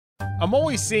I'm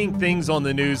always seeing things on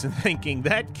the news and thinking,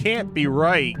 that can't be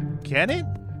right, can it?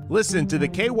 Listen to the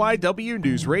KYW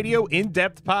News Radio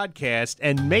In-Depth podcast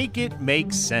and make it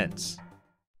make sense.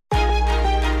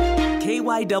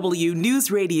 KYW News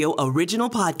Radio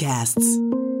original podcasts.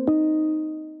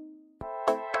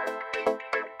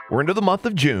 We're into the month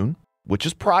of June, which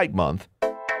is Pride Month.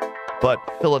 But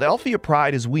Philadelphia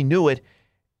Pride as we knew it,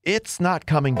 it's not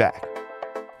coming back.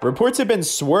 Reports have been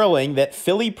swirling that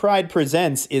Philly Pride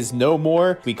Presents is no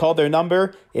more. We called their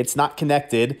number. It's not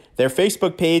connected. Their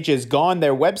Facebook page is gone.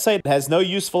 Their website has no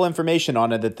useful information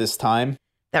on it at this time.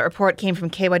 That report came from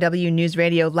KYW News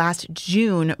Radio last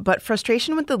June, but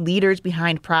frustration with the leaders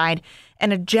behind Pride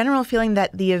and a general feeling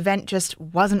that the event just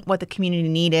wasn't what the community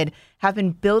needed have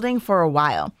been building for a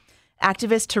while.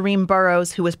 Activist Tareem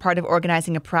Burrows, who was part of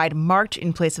organizing a Pride march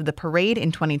in place of the parade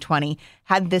in 2020,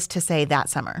 had this to say that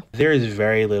summer. There is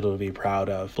very little to be proud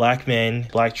of. Black men,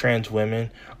 Black trans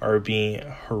women are being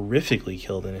horrifically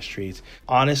killed in the streets.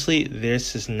 Honestly,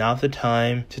 this is not the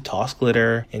time to toss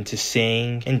glitter and to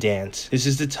sing and dance. This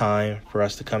is the time for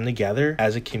us to come together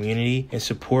as a community and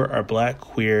support our Black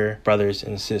queer brothers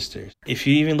and sisters. If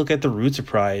you even look at the roots of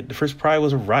Pride, the first Pride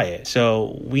was a riot.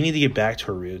 So we need to get back to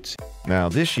our roots. Now,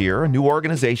 this year, a new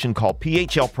organization called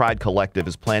PHL Pride Collective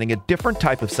is planning a different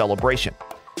type of celebration.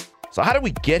 So how did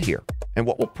we get here? And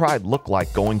what will Pride look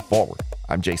like going forward?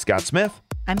 I'm Jay Scott Smith.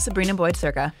 I'm Sabrina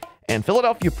Boyd-Circa. And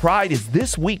Philadelphia Pride is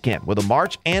this weekend with a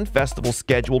march and festival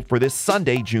scheduled for this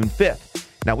Sunday, June 5th.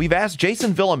 Now, we've asked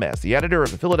Jason Villamez, the editor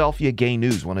of the Philadelphia Gay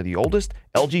News, one of the oldest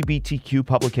LGBTQ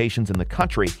publications in the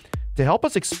country, to help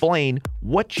us explain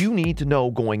what you need to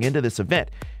know going into this event,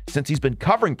 since he's been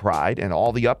covering Pride and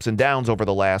all the ups and downs over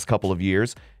the last couple of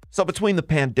years. So between the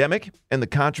pandemic and the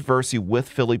controversy with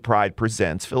Philly Pride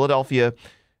Presents, Philadelphia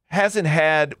hasn't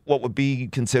had what would be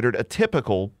considered a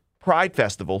typical Pride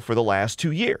festival for the last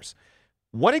 2 years.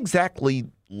 What exactly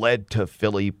led to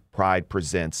Philly Pride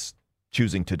Presents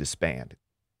choosing to disband?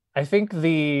 I think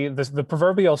the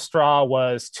proverbial straw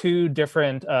was two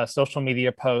different social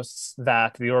media posts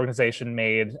that the organization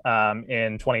made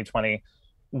in 2020.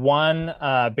 One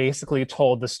basically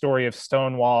told the story of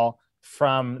Stonewall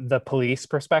from the police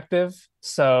perspective.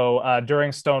 So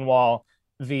during Stonewall,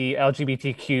 the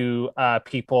LGBTQ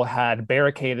people had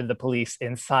barricaded the police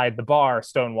inside the bar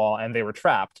Stonewall, and they were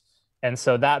trapped. And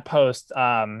so that post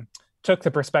took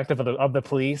the perspective of the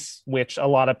police, which a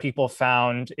lot of people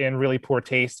found in really poor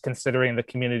taste considering the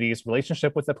community's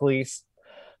relationship with the police.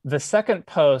 The second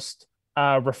post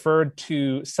referred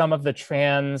to some of the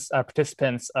trans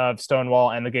participants of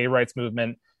Stonewall and the gay rights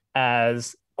movement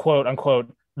as, quote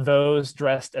unquote, those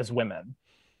dressed as women.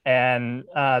 And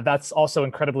that's also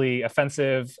incredibly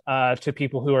offensive to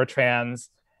people who are trans.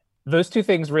 Those two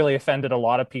things really offended a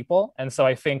lot of people. And so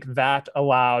I think that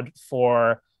allowed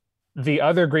for the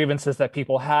other grievances that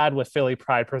people had with Philly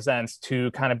Pride Presents to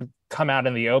kind of come out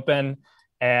in the open,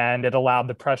 and it allowed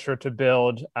the pressure to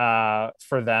build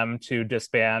for them to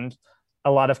disband.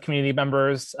 A lot of community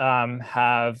members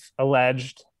have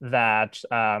alleged that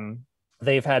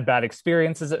they've had bad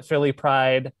experiences at Philly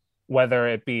Pride, whether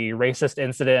it be racist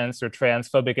incidents or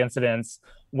transphobic incidents.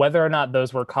 Whether or not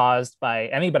those were caused by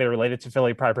anybody related to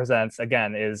Philly Pride Presents,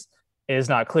 again, is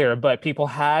not clear. But people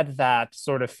had that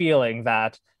sort of feeling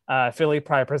that Philly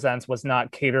Pride Presents was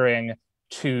not catering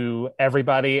to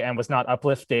everybody and was not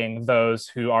uplifting those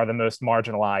who are the most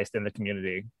marginalized in the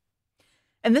community.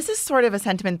 And this is sort of a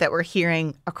sentiment that we're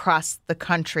hearing across the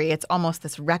country. It's almost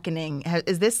this reckoning.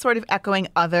 Is this sort of echoing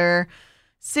other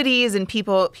cities and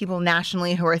people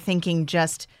nationally who are thinking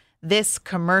just this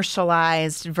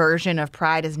commercialized version of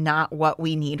Pride is not what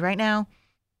we need right now?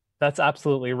 That's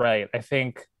absolutely right. I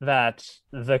think that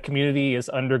the community is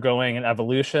undergoing an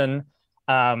evolution.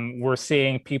 We're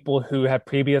seeing people who have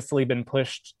previously been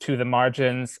pushed to the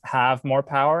margins have more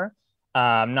power,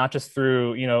 not just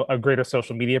through, a greater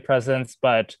social media presence,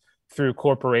 but through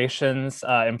corporations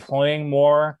employing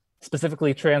more,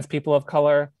 specifically trans people of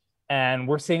color. And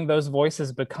we're seeing those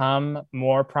voices become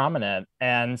more prominent.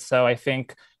 And so I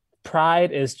think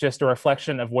Pride is just a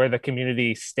reflection of where the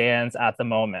community stands at the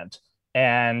moment.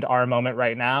 And our moment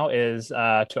right now is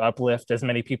to uplift as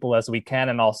many people as we can,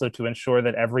 and also to ensure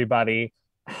that everybody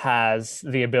has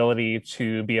the ability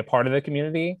to be a part of the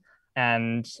community.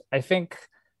 And I think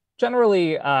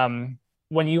generally,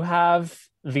 when you have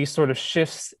these sort of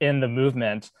shifts in the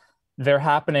movement, they're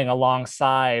happening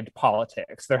alongside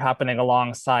politics. They're happening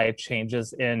alongside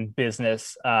changes in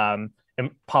business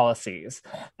policies.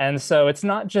 And so it's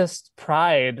not just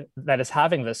Pride that is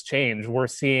having this change. We're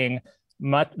seeing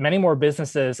many more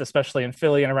businesses, especially in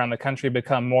Philly and around the country,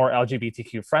 become more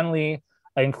LGBTQ friendly.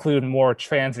 include more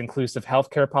trans-inclusive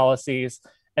healthcare policies.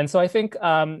 And so I think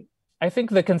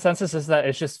the consensus is that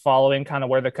it's just following kind of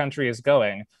where the country is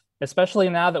going, especially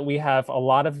now that we have a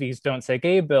lot of these "Don't Say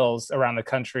Gay" bills around the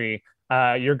country.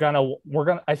 I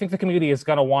think the community is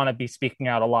gonna want to be speaking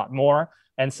out a lot more.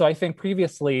 And so I think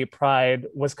previously Pride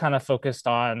was kind of focused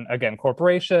on, again,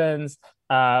 corporations,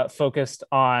 focused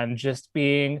on just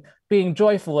being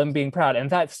joyful and being proud. And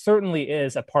that certainly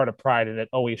is a part of Pride, and it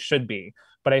always should be.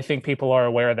 But I think people are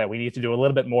aware that we need to do a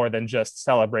little bit more than just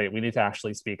celebrate. We need to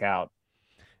actually speak out.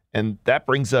 And that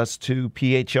brings us to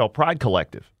PHL Pride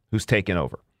Collective, who's taken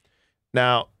over.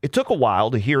 Now, it took a while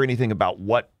to hear anything about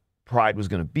what Pride was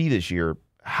going to be this year.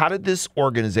 How did this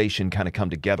organization kind of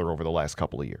come together over the last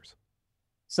couple of years?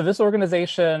 So this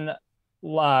organization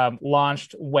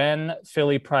launched when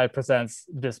Philly Pride Presents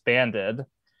disbanded,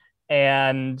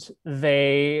 and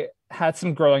they had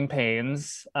some growing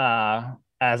pains,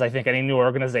 as I think any new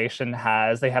organization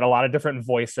has. They had a lot of different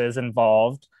voices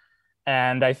involved,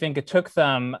 and I think it took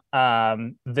them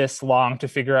this long to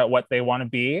figure out what they want to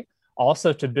be,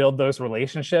 also to build those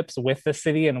relationships with the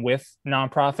city and with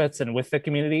nonprofits and with the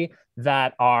community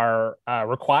that are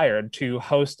required to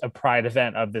host a Pride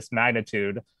event of this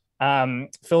magnitude.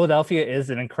 Philadelphia is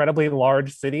an incredibly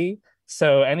large city,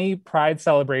 so any Pride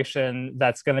celebration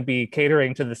that's going to be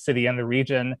catering to the city and the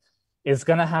region is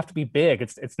going to have to be big.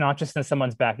 It's not just in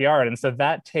someone's backyard, and so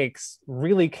that takes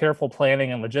really careful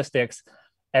planning and logistics.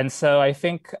 And so I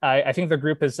think the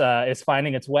group is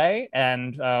finding its way,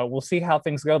 and we'll see how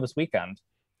things go this weekend.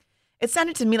 It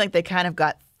sounded to me like they kind of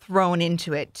got thrown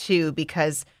into it too,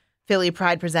 because Philly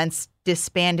Pride Presents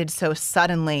disbanded so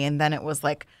suddenly, and then it was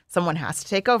like someone has to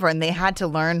take over, and they had to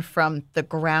learn from the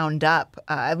ground up,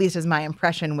 at least is my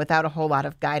impression, without a whole lot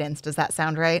of guidance. Does that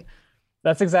sound right?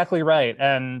 That's exactly right.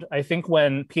 And I think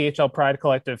when PHL Pride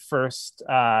Collective first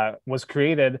was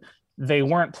created, they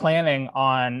weren't planning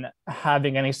on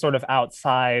having any sort of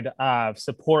outside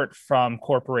support from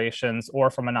corporations or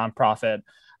from a nonprofit.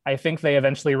 I think they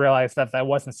eventually realized that that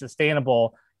wasn't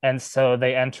sustainable. And so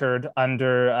they entered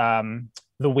under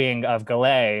the wing of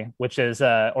Galay, which is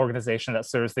an organization that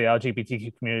serves the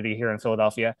LGBTQ community here in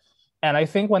Philadelphia. And I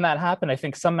think when that happened, I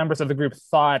think some members of the group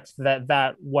thought that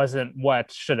that wasn't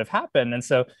what should have happened. And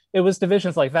so it was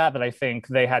divisions like that I think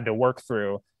they had to work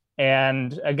through.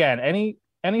 And again,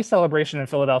 any celebration in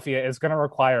Philadelphia is going to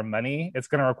require money. It's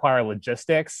going to require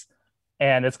logistics,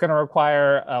 and it's going to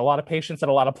require a lot of patience and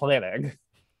a lot of planning.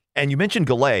 And you mentioned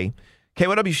Galay.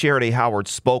 KYW Sheridan A. Howard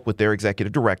spoke with their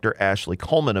executive director, Ashley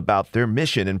Coleman, about their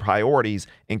mission and priorities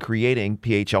in creating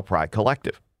PHL Pride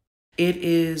Collective. It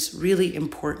is really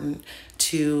important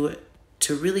to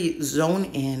really zone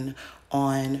in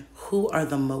on who are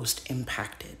the most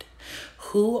impacted,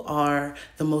 who are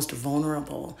the most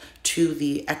vulnerable to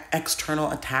the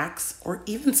external attacks or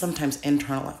even sometimes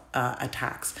internal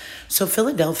attacks. So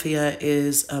Philadelphia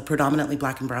is a predominantly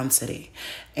Black and brown city,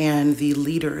 and the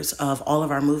leaders of all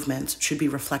of our movements should be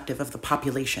reflective of the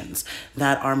populations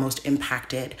that are most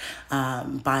impacted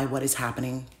by what is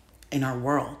happening in our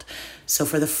world. So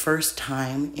for the first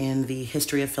time in the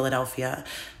history of Philadelphia,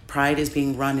 Pride is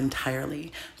being run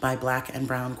entirely by Black and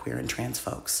brown, queer, and trans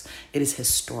folks. It is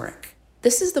historic.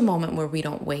 This is the moment where we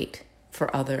don't wait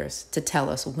for others to tell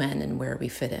us when and where we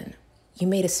fit in. You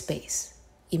made a space.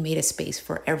 You made a space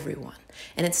for everyone.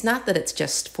 And it's not that it's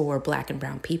just for Black and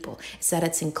brown people. It's that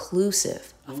it's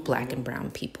inclusive of Black and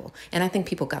brown people. And I think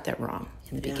people got that wrong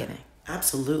in the beginning.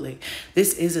 Absolutely.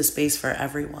 This is a space for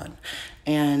everyone.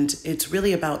 And it's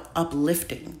really about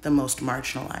uplifting the most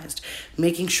marginalized,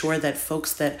 making sure that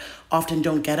folks that often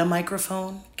don't get a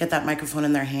microphone, get that microphone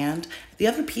in their hand. The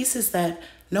other piece is that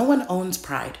no one owns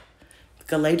Pride.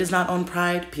 Galay does not own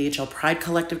Pride. PHL Pride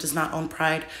Collective does not own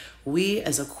Pride. We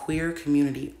as a queer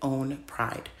community own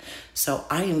Pride. So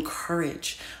I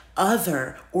encourage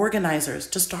other organizers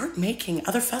to start making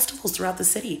other festivals throughout the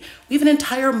city. We have an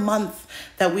entire month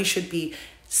that we should be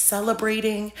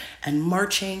celebrating and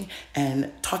marching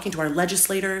and talking to our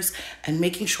legislators and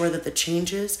making sure that the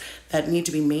changes that need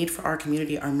to be made for our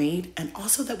community are made, and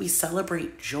also that we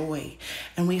celebrate joy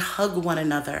and we hug one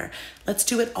another. Let's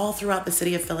do it all throughout the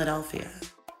city of Philadelphia.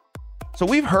 So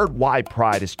we've heard why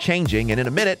Pride is changing, and in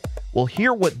a minute, we'll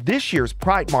hear what this year's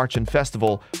Pride March and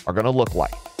Festival are going to look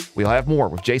like. We'll have more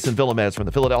with Jason Villamez from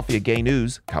the Philadelphia Gay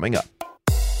News coming up.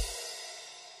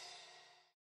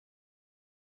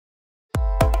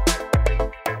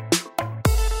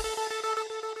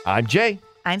 I'm Jay.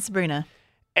 I'm Sabrina.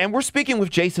 And we're speaking with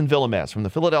Jason Villamez from the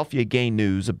Philadelphia Gay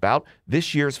News about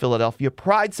this year's Philadelphia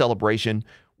Pride celebration,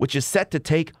 which is set to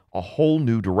take a whole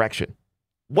new direction.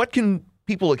 What can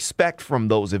people expect from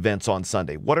those events on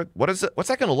Sunday? What's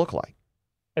that going to look like?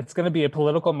 It's going to be a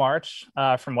political march,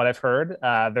 from what I've heard.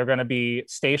 There are going to be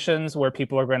stations where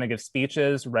people are going to give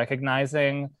speeches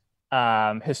recognizing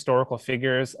historical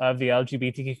figures of the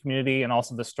LGBTQ community and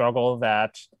also the struggle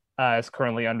that is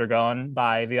currently undergone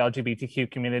by the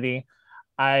LGBTQ community.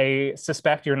 I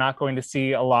suspect you're not going to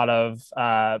see a lot of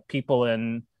people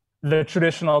in the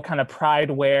traditional kind of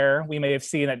pride wear we may have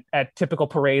seen at typical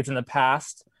parades in the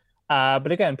past.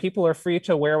 But again, people are free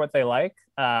to wear what they like,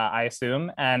 I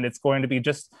assume, and it's going to be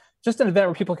just an event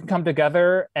where people can come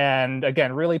together and,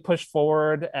 again, really push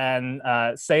forward and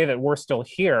say that we're still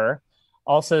here.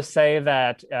 Also say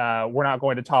that we're not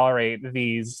going to tolerate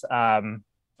these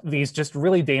just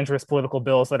really dangerous political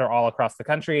bills that are all across the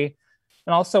country.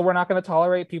 And also, we're not going to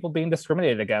tolerate people being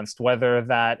discriminated against, whether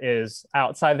that is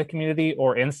outside the community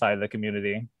or inside the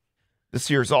community.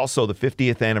 This year is also the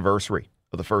 50th anniversary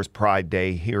of the first Pride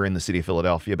Day here in the city of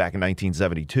Philadelphia back in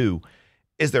 1972.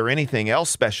 Is there anything else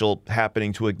special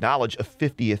happening to acknowledge a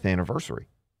 50th anniversary?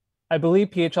 I believe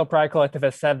PHL Pride Collective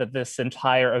has said that this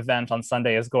entire event on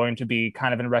Sunday is going to be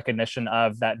kind of in recognition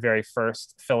of that very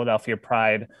first Philadelphia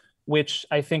Pride, which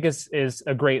I think is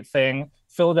a great thing.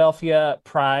 Philadelphia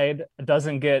Pride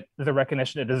doesn't get the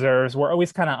recognition it deserves. We're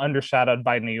always kind of undershadowed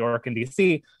by New York and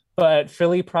DC, but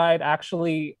Philly Pride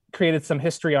actually created some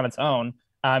history on its own.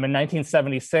 In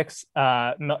 1976,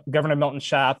 Governor Milton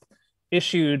Schaap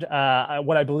issued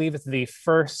what I believe is the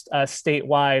first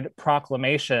statewide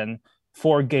proclamation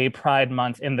for Gay Pride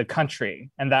Month in the country.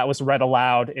 And that was read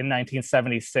aloud in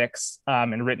 1976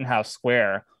 in Rittenhouse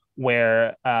Square,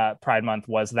 where Pride Month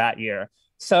was that year.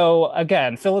 So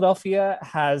again, Philadelphia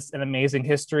has an amazing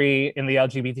history in the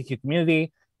LGBTQ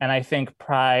community. And I think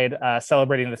Pride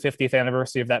celebrating the 50th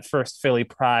anniversary of that first Philly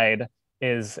Pride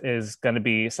is going to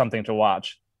be something to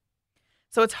watch.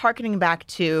 So it's harkening back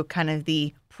to kind of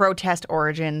the protest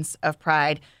origins of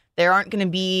Pride. There aren't going to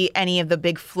be any of the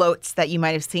big floats that you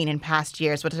might have seen in past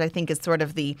years, which I think is sort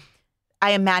of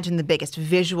I imagine the biggest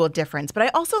visual difference. But I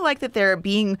also like that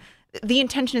the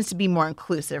intention is to be more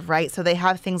inclusive, right? So they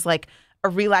have things like a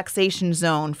relaxation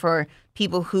zone for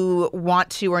people who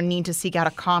want to or need to seek out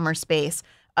a calmer space,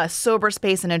 a sober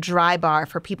space and a dry bar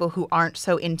for people who aren't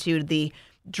so into the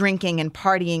drinking and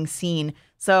partying scene.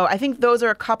 So I think those are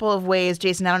a couple of ways,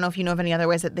 Jason, I don't know if you know of any other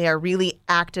ways that they are really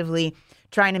actively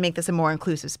trying to make this a more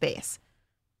inclusive space.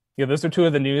 Yeah, those are two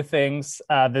of the new things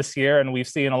this year, and we've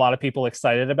seen a lot of people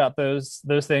excited about those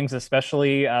things,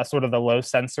 especially sort of the low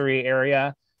sensory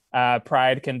area.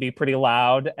 Pride can be pretty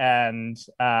loud, and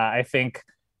I think,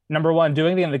 number one,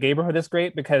 doing it in the neighborhood is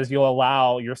great because you'll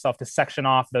allow yourself to section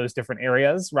off those different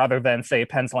areas rather than, say,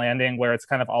 Penn's Landing, where it's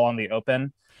kind of all on the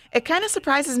open. It kind of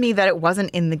surprises me that it wasn't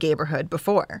in the neighborhood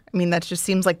before. I mean, that just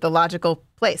seems like the logical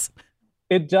place.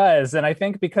 It does. And I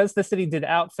think because the city did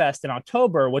Outfest in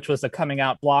October, which was a coming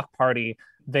out block party,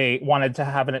 they wanted to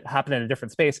have it happen in a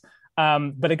different space.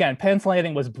 But again, Penn's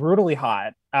Landing was brutally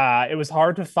hot. It was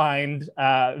hard to find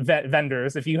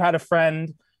vendors. If you had a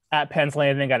friend at Penn's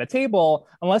Landing at a table,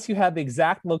 unless you had the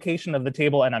exact location of the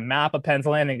table and a map of Penn's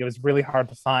Landing, it was really hard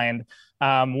to find.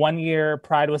 One year,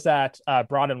 Pride was at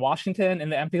Broad and Washington in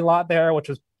the empty lot there, which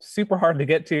was super hard to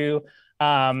get to.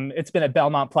 It's been at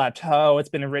Belmont Plateau. It's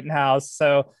been in Rittenhouse.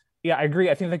 So yeah, I agree.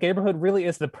 I think the neighborhood really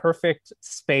is the perfect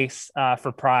space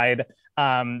for Pride.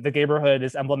 The neighborhood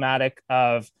is emblematic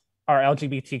of our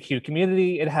LGBTQ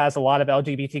community. It has a lot of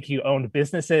LGBTQ owned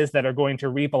businesses that are going to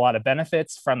reap a lot of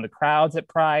benefits from the crowds at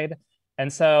Pride.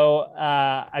 And so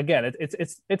again,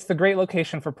 it's the great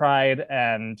location for Pride,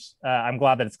 and I'm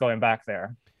glad that it's going back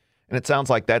there. And it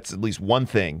sounds like that's at least one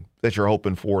thing that you're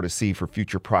hoping for to see for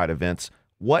future Pride events.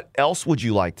 What else would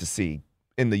you like to see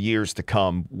in the years to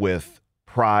come with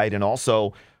Pride? And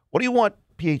also, what do you want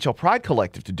PHL Pride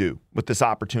Collective to do with this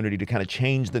opportunity to kind of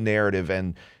change the narrative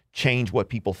and change what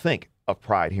people think of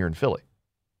Pride here in Philly?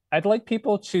 I'd like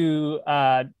people to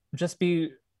just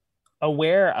be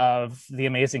aware of the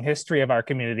amazing history of our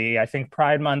community. I think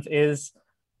Pride Month is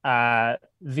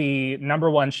the number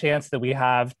one chance that we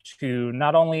have to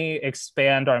not only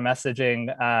expand our messaging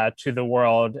to the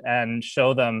world and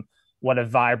show them what a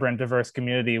vibrant, diverse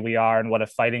community we are and what a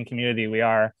fighting community we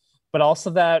are, but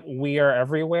also that we are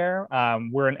everywhere.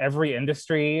 We're in every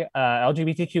industry.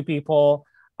 LGBTQ people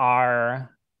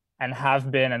are and have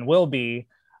been and will be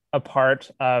a part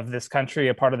of this country,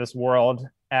 a part of this world.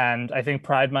 And I think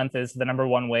Pride Month is the number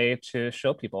one way to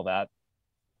show people that.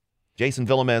 Jason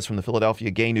Villamez from the Philadelphia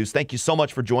Gay News, thank you so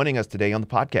much for joining us today on the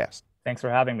podcast. Thanks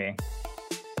for having me.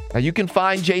 Now, you can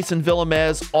find Jason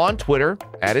Villamez on Twitter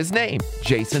at his name,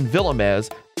 Jason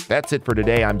Villamez. That's it for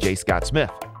today. I'm Jay Scott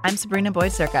Smith. I'm Sabrina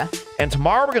Boyd-Circa. And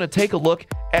tomorrow we're going to take a look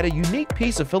at a unique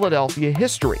piece of Philadelphia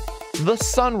history. The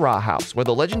Sun Ra House, where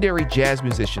the legendary jazz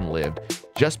musician lived,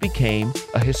 just became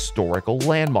a historical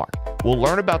landmark. We'll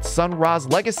learn about Sun Ra's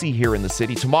legacy here in the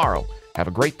city tomorrow. Have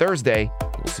a great Thursday.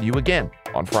 We'll see you again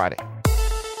on Friday.